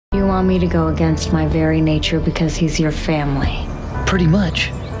you want me to go against my very nature because he's your family? Pretty much.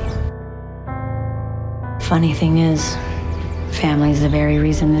 Funny thing is, family's the very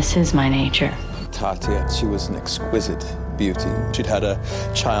reason this is my nature. Tatia, she was an exquisite beauty. She'd had a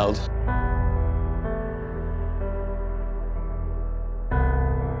child.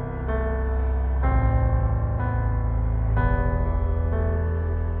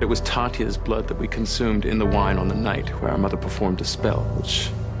 It was Tatia's blood that we consumed in the wine on the night where our mother performed a spell,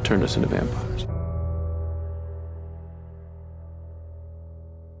 which turned us into vampires.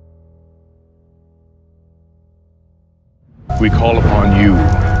 We call upon you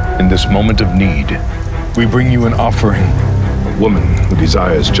in this moment of need. We bring you an offering, a woman who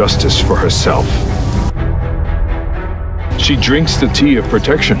desires justice for herself. She drinks the tea of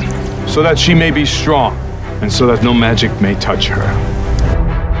protection so that she may be strong and so that no magic may touch her.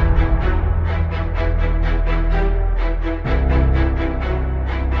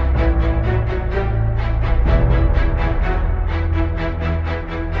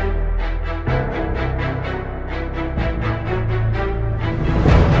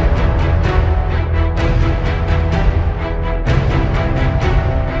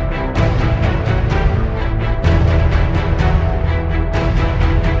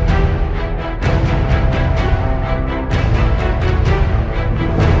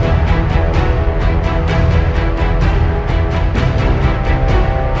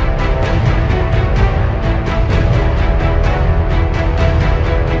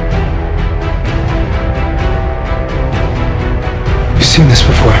 Seen this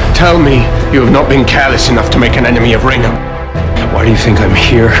before. Tell me you have not been careless enough to make an enemy of Rayna. Why do you think I'm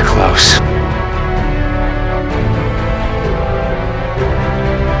here, Klaus?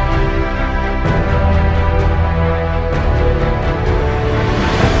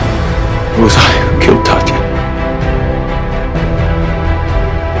 It was I who killed Tatia.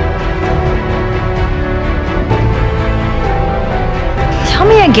 Tell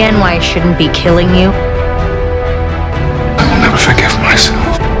me again why I shouldn't be killing you.